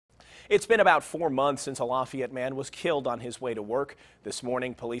It's been about 4 months since a Lafayette man was killed on his way to work. This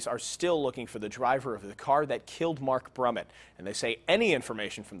morning, police are still looking for the driver of the car that killed Mark Brummitt, and they say any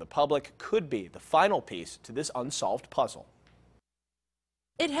information from the public could be the final piece to this unsolved puzzle.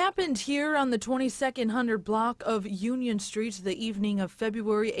 It happened here on the 2200 block of Union Street the evening of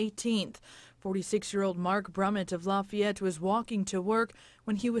February 18th. 46-year-old Mark Brummitt of Lafayette was walking to work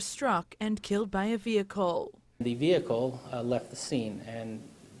when he was struck and killed by a vehicle. The vehicle left the scene, and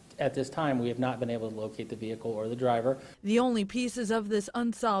at this time we have not been able to locate the vehicle or the driver. The only pieces of this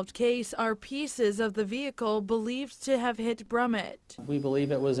unsolved case are pieces of the vehicle believed to have hit Brummitt. We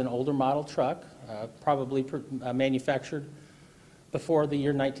believe it was an older model truck, probably manufactured before the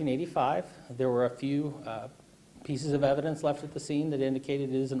year 1985. There were a few pieces of evidence left at the scene that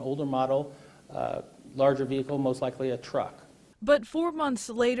indicated it is an older model, larger vehicle, most likely a truck. But 4 months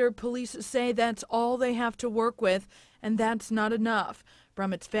later, police say that's all they have to work with, and that's not enough.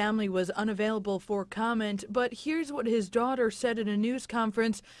 Brummitt's family was unavailable for comment, but here's what his daughter said at a news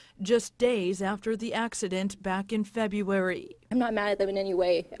conference just days after the accident back in February. I'm not mad at them in any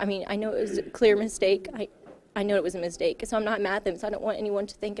way. I mean, I know it was a clear mistake. I know it was a mistake, so I'm not mad at them, so I don't want anyone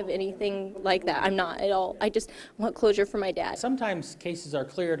to think of anything like that. I'm not at all. I just want closure for my dad. Sometimes cases are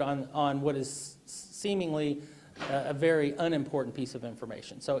cleared on what is seemingly a very unimportant piece of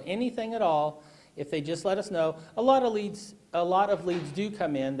information. So anything at all, if they just let us know, a lot of leads do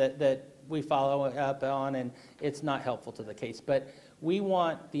come in that we follow up on, and it's not helpful to the case. But we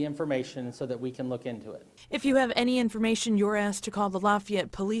want the information so that we can look into it. If you have any information, you're asked to call the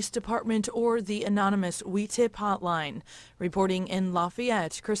Lafayette Police Department or the anonymous We Tip hotline. Reporting in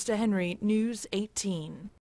Lafayette, Krista Henry, News 18.